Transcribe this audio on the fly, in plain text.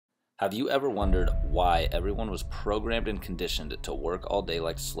Have you ever wondered why everyone was programmed and conditioned to work all day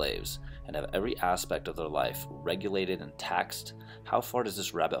like slaves and have every aspect of their life regulated and taxed? How far does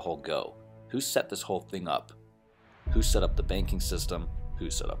this rabbit hole go? Who set this whole thing up? Who set up the banking system?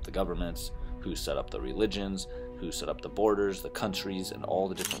 Who set up the governments? Who set up the religions? Who set up the borders, the countries, and all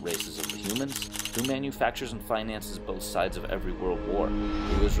the different races of the humans? Who manufactures and finances both sides of every world war?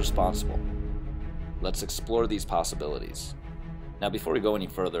 Who is responsible? Let's explore these possibilities. Now, before we go any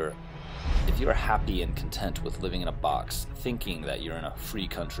further, if you are happy and content with living in a box, thinking that you're in a free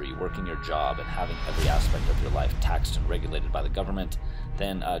country, working your job, and having every aspect of your life taxed and regulated by the government,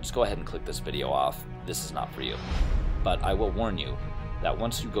 then just go ahead and click this video off. This is not for you. But I will warn you that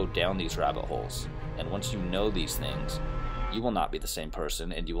once you go down these rabbit holes, and once you know these things, you will not be the same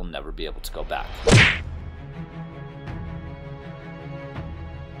person and you will never be able to go back.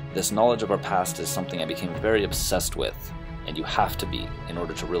 This knowledge of our past is something I became very obsessed with, and you have to be in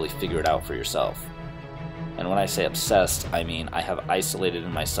order to really figure it out for yourself. And when I say obsessed, I mean I have isolated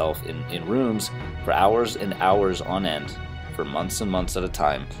myself in rooms for hours and hours on end, for months and months at a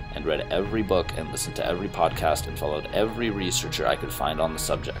time, and read every book and listened to every podcast and followed every researcher I could find on the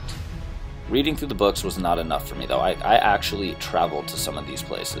subject. Reading through the books was not enough for me, though. I actually traveled to some of these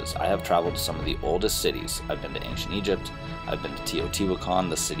places. I have traveled to some of the oldest cities. I've been to ancient Egypt, I've been to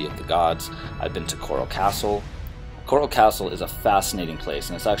Teotihuacan, the city of the gods, I've been to Coral Castle. Coral Castle is a fascinating place,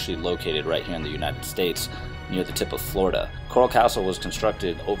 and it's actually located right here in the United States, near the tip of Florida. Coral Castle was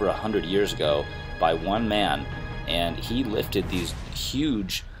constructed over 100 years ago by one man, and he lifted these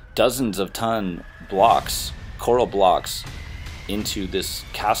huge, dozens of ton blocks, coral blocks, into this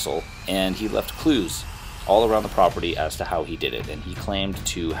castle, and he left clues all around the property as to how he did it. And he claimed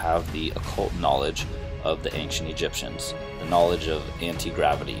to have the occult knowledge of the ancient Egyptians, the knowledge of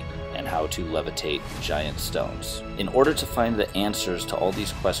anti-gravity, and how to levitate giant stones. In order to find the answers to all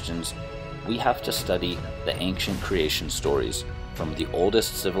these questions, we have to study the ancient creation stories from the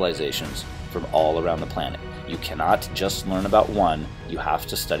oldest civilizations from all around the planet. You cannot just learn about one, you have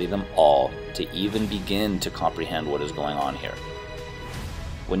to study them all to even begin to comprehend what is going on here.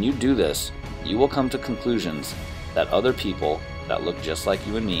 When you do this, you will come to conclusions that other people that look just like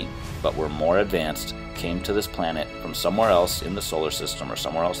you and me, but were more advanced, came to this planet from somewhere else in the solar system or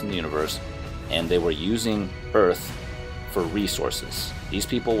somewhere else in the universe, and they were using Earth for resources. These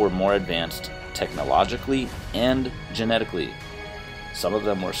people were more advanced technologically and genetically. Some of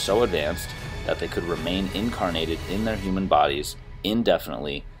them were so advanced that they could remain incarnated in their human bodies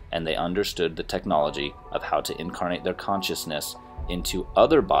indefinitely, and they understood the technology of how to incarnate their consciousness into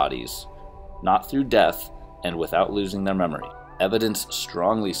other bodies, not through death and without losing their memory. Evidence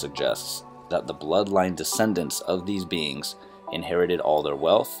strongly suggests that the bloodline descendants of these beings inherited all their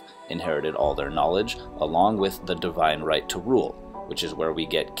wealth, inherited all their knowledge, along with the divine right to rule, which is where we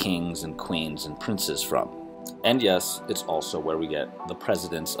get kings and queens and princes from. And yes, it's also where we get the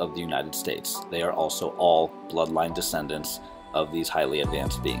presidents of the United States. They are also all bloodline descendants of these highly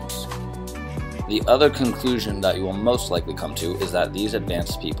advanced beings. The other conclusion that you will most likely come to is that these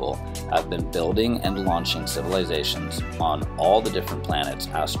advanced people have been building and launching civilizations on all the different planets,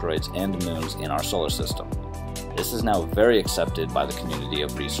 asteroids, and moons in our solar system. This is now very accepted by the community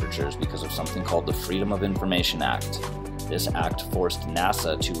of researchers because of something called the Freedom of Information Act. This act forced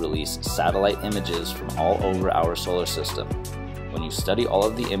NASA to release satellite images from all over our solar system. When you study all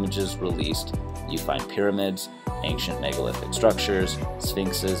of the images released, you find pyramids, ancient megalithic structures,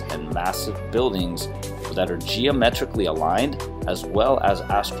 sphinxes, and massive buildings that are geometrically aligned as well as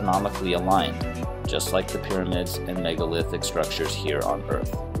astronomically aligned, just like the pyramids and megalithic structures here on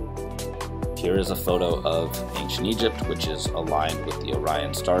Earth. Here is a photo of ancient Egypt, which is aligned with the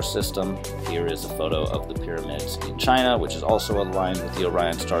Orion star system. Here is a photo of the pyramids in China, which is also aligned with the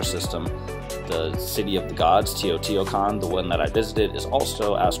Orion star system. The city of the gods, Teotihuacan, the one that I visited, is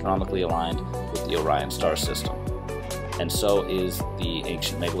also astronomically aligned with the Orion star system. And so is the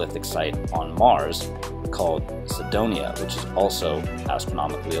ancient megalithic site on Mars called Cydonia, which is also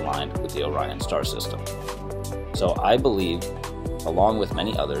astronomically aligned with the Orion star system. So I believe, along with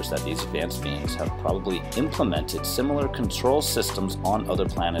many others, that these advanced beings have probably implemented similar control systems on other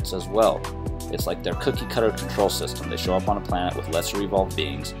planets as well. It's like their cookie-cutter control system. They show up on a planet with lesser evolved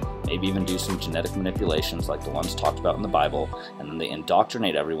beings, maybe even do some genetic manipulations like the ones talked about in the Bible, and then they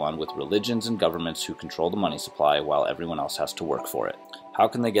indoctrinate everyone with religions and governments who control the money supply while everyone else has to work for it. How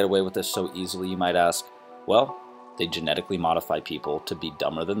can they get away with this so easily, you might ask? Well, they genetically modify people to be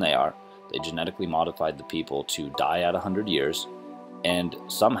dumber than they are. They genetically modified the people to die at 100 years. And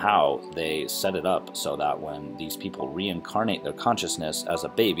somehow they set it up so that when these people reincarnate their consciousness as a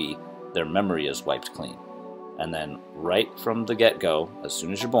baby, their memory is wiped clean. And then right from the get-go, as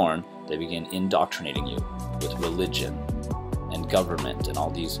soon as you're born, they begin indoctrinating you with religion and government and all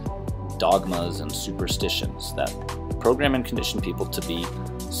these dogmas and superstitions that program and condition people to be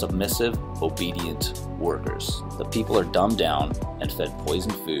submissive, obedient workers. The people are dumbed down and fed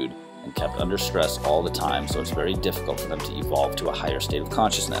poisoned food and kept under stress all the time, so it's very difficult for them to evolve to a higher state of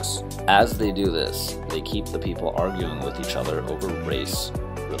consciousness. As they do this, they keep the people arguing with each other over race,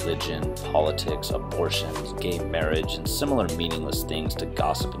 religion, politics, abortions, gay marriage, and similar meaningless things to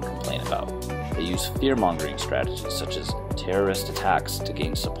gossip and complain about. They use fear-mongering strategies such as terrorist attacks to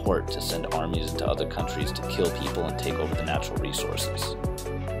gain support to send armies into other countries to kill people and take over the natural resources.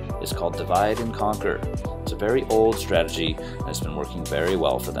 It's called divide and conquer. It's a very old strategy and it's been working very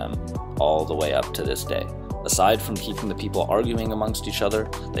well for them all the way up to this day. Aside from keeping the people arguing amongst each other,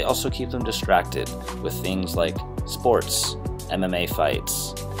 they also keep them distracted with things like sports, MMA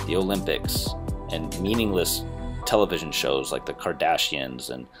fights, the Olympics, and meaningless television shows like the Kardashians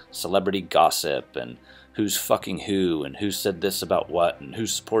and celebrity gossip and who's fucking who and who said this about what and who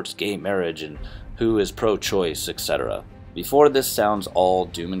supports gay marriage and who is pro-choice, etc. Before this sounds all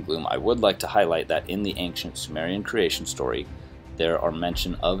doom and gloom, I would like to highlight that in the ancient Sumerian creation story, there are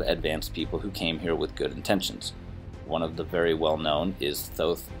mention of advanced people who came here with good intentions. One of the very well known is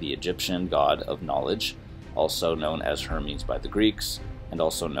Thoth, the Egyptian god of knowledge, also known as Hermes by the Greeks, and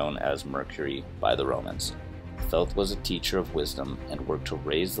also known as Mercury by the Romans. Thoth was a teacher of wisdom and worked to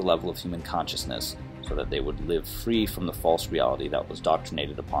raise the level of human consciousness so that they would live free from the false reality that was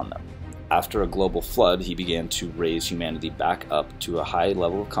doctrinated upon them. After a global flood, he began to raise humanity back up to a high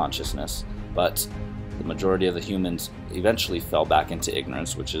level of consciousness, but the majority of the humans eventually fell back into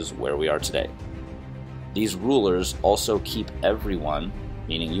ignorance, which is where we are today. These rulers also keep everyone,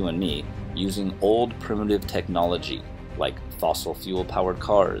 meaning you and me, using old primitive technology like fossil fuel powered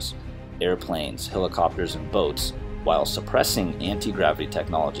cars, airplanes, helicopters, and boats, while suppressing anti-gravity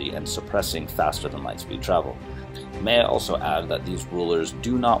technology and suppressing faster than light speed travel. May I also add that these rulers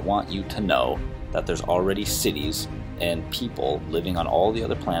do not want you to know that there's already cities and people living on all the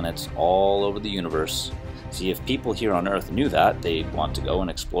other planets all over the universe. See, if people here on Earth knew that, they'd want to go and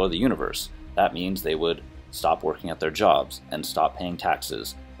explore the universe. That means they would stop working at their jobs and stop paying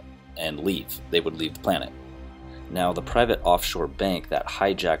taxes and leave. They would leave the planet. Now, the private offshore bank that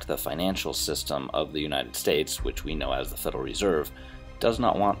hijacked the financial system of the United States, which we know as the Federal Reserve, does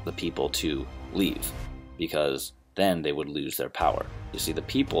not want the people to leave, because then they would lose their power. You see, the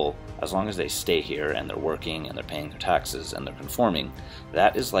people, as long as they stay here and they're working and they're paying their taxes and they're conforming,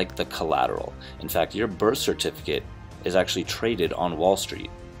 that is like the collateral. In fact, your birth certificate is actually traded on Wall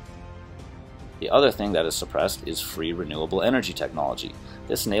Street. The other thing that is suppressed is free renewable energy technology.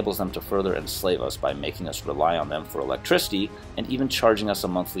 This enables them to further enslave us by making us rely on them for electricity and even charging us a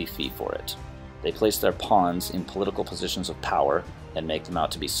monthly fee for it. They place their pawns in political positions of power and make them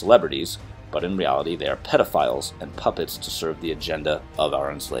out to be celebrities, but in reality they are pedophiles and puppets to serve the agenda of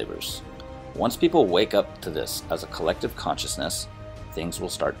our enslavers. Once people wake up to this as a collective consciousness, things will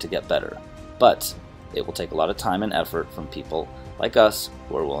start to get better. But it will take a lot of time and effort from people like us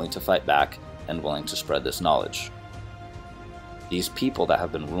who are willing to fight back and willing to spread this knowledge. These people that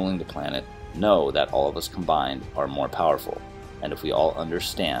have been ruling the planet know that all of us combined are more powerful, and if we all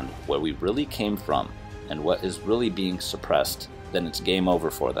understand where we really came from and what is really being suppressed, then it's game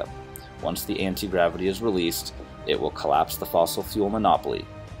over for them. Once the anti-gravity is released, it will collapse the fossil fuel monopoly.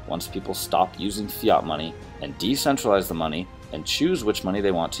 Once people stop using fiat money and decentralize the money and choose which money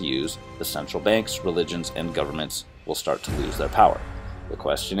they want to use, the central banks, religions, and governments will start to lose their power. The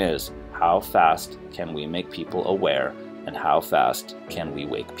question is, how fast can we make people aware, and how fast can we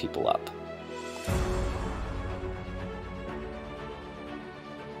wake people up?